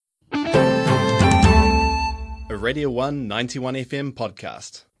a Radio 1 91 FM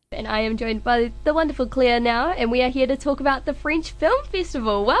podcast. And I am joined by the wonderful Claire now, and we are here to talk about the French Film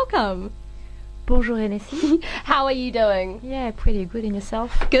Festival. Welcome. Bonjour, Hennessy. How are you doing? Yeah, pretty good. And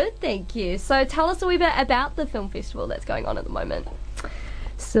yourself? Good, thank you. So tell us a wee bit about the film festival that's going on at the moment.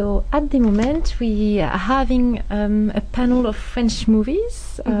 So at the moment we are having a panel of French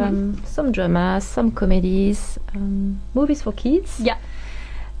movies, some dramas, some comedies, movies for kids. Yeah.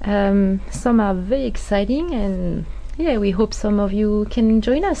 Some are very exciting, and yeah, we hope some of you can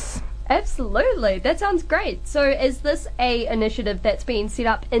join us. Absolutely, that sounds great. So is this a initiative that's been set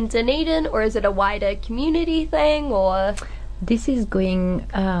up in Dunedin, or is it a wider community thing, or...? This is going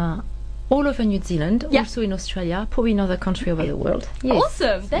all over New Zealand, yeah. Also in Australia, probably in other countries over the world. Yes.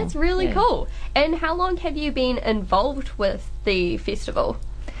 Awesome, that's really cool. And how long have you been involved with the festival?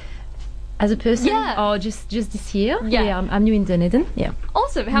 As a person? Yeah. Or just this year? Yeah. I'm new in Dunedin. Yeah.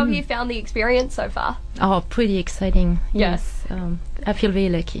 Awesome. How have you found the experience so far? Oh, pretty exciting. Yeah. Yes. I feel very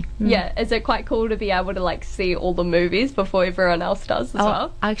lucky. Yeah. Is it quite cool to be able to like see all the movies before everyone else does as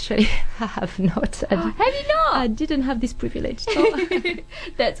well? Actually, I have not. Have you not? I didn't have this privilege. So.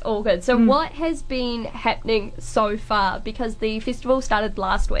 That's all good. So what has been happening so far? Because the festival started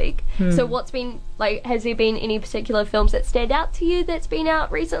last week. So what's been, like, has there been any particular films that stand out to you that's been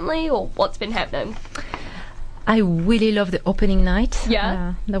out recently, or what's been happening? I really love the opening night.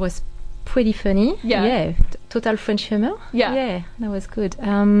 Yeah. That was pretty funny. Yeah. Total French humor. Yeah. Yeah, that was good.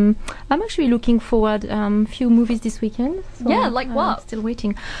 I'm actually looking forward few movies this weekend. So, yeah, like what? Still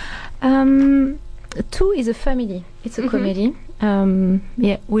waiting. 2 is a family. It's a comedy.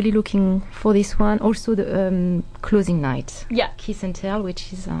 Yeah, really looking for this one. Also the closing night. Yeah. Kiss and Tell,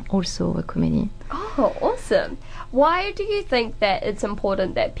 which is also a comedy. Oh, awesome. Why do you think that it's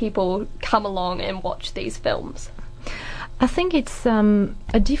important that people come along and watch these films? I think it's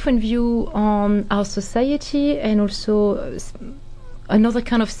a different view on our society, and also another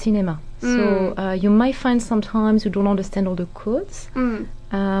kind of cinema. So you might find sometimes you don't understand all the codes,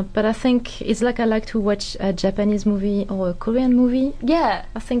 but I think it's like I like to watch a Japanese movie or a Korean movie. Yeah.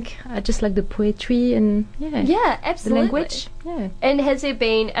 I think I just like the poetry and yeah, absolutely. The language. Yeah. And has there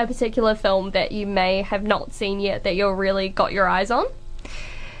been a particular film that you may have not seen yet that you've really got your eyes on?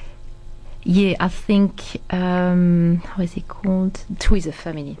 Yeah, I think, how is it called? 2 is a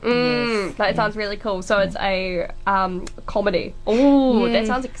family. Yes. That sounds really cool. So it's a comedy. Oh, that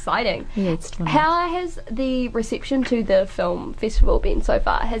sounds exciting. Yeah, it's fun. How has the reception to the film festival been so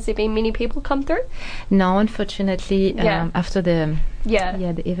far? Has there been many people come through? No, unfortunately, after the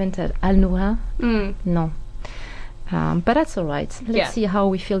event at Al Noura, no. But that's all right. Let's see how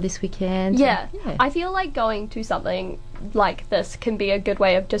we feel this weekend. Yeah. I feel like going to something like this can be a good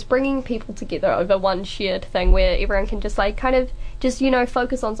way of just bringing people together over one shared thing where everyone can just like kind of just,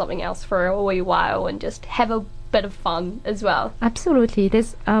 focus on something else for a wee while and just have a bit of fun as well. Absolutely.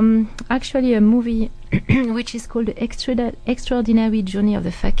 There's actually a movie which is called The Extraordinary Journey of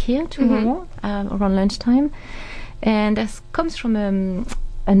the Fakir tomorrow around lunchtime. And that comes from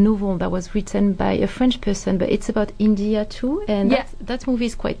a novel that was written by a French person, but it's about India too, and that movie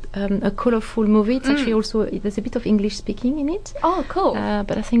is quite a colorful movie. It's actually also, there's a bit of English speaking in it. Oh, cool.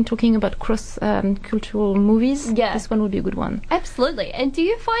 But I think talking about cross cultural movies, this one would be a good one. Absolutely. And do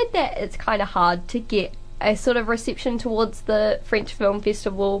you find that it's kind of hard to get a sort of reception towards the French Film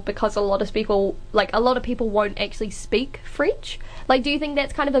Festival because a lot of people won't actually speak French? Like, do you think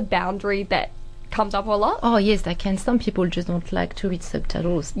that's kind of a boundary that comes up a lot? Oh yes, I can. Some people just don't like to read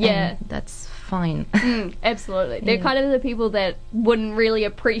subtitles. Yeah, that's fine. Absolutely. They're kind of the people that wouldn't really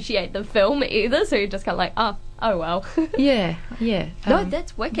appreciate the film either, so you're just kind of like, oh well. yeah. No,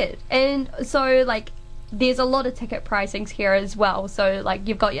 that's wicked. And so like there's a lot of ticket pricings here as well, so like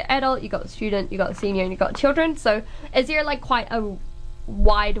you've got your adult, you've got the student, you've got the senior, and you've got children. So is there like quite a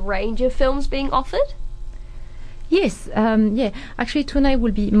wide range of films being offered? Yes, actually tonight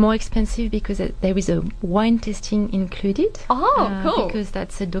will be more expensive because there is a wine tasting included. Oh, cool. Because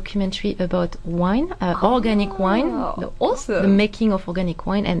that's a documentary about wine, organic wine. Awesome. The making of organic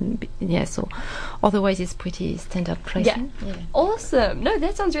wine, and so otherwise it's pretty standard pricing. Yeah. Awesome. No,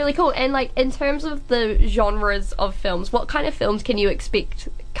 that sounds really cool. And like in terms of the genres of films, what kind of films can you expect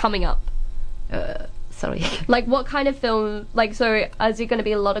coming up? Sorry. Like what kind of film, like, so is there going to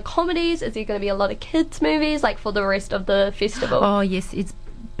be a lot of comedies? Is there going to be a lot of kids movies, like for the rest of the festival? Oh yes, it's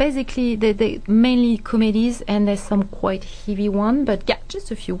basically they mainly comedies, and there's some quite heavy one, but just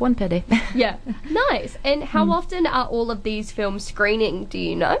a few, one per day. Yeah, nice. And how often are all of these films screening, do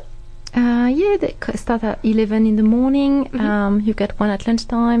you know? They start at 11 in the morning. You get one at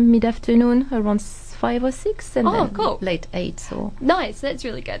lunchtime, mid-afternoon, around 5 or 6, and Oh, then cool. late 8. So Nice, that's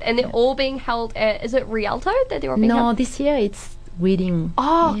really good. And they're all being held at, is it Rialto that they're all being no, held? this year it's reading.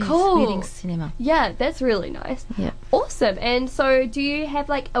 Oh, Yes, cool. Reading cinema. Yeah, that's really nice. Yeah. Awesome. And so do you have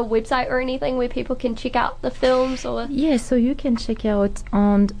like a website or anything where people can check out the films or? Yeah, so you can check out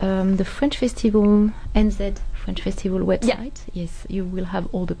on the French Festival, NZ French Festival website. Yes, you will have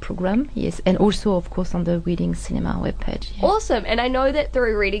all the program. Yes, and also of course on the Reading Cinema webpage. Yeah. Awesome. And I know that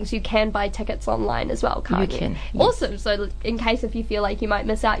through Readings you can buy tickets online as well, can't you? You can, yes. Awesome. So in case if you feel like you might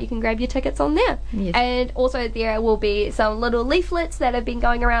miss out, you can grab your tickets on there. Yes. And also there will be some little leaflets that have been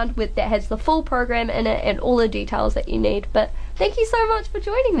going around with that has the full program in it and all the details that you need. But thank you so much for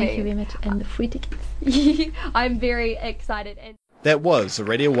joining me. Thank you very much, and the free tickets. I'm very excited. And That was a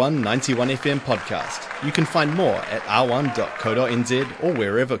Radio 1 91 FM podcast. You can find more at r1.co.nz or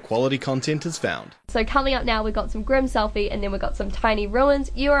wherever quality content is found. so coming up now, we've got some Grim Selfie and then we've got some Tiny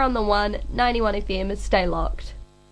Ruins. You are on the 191 FM. Stay locked.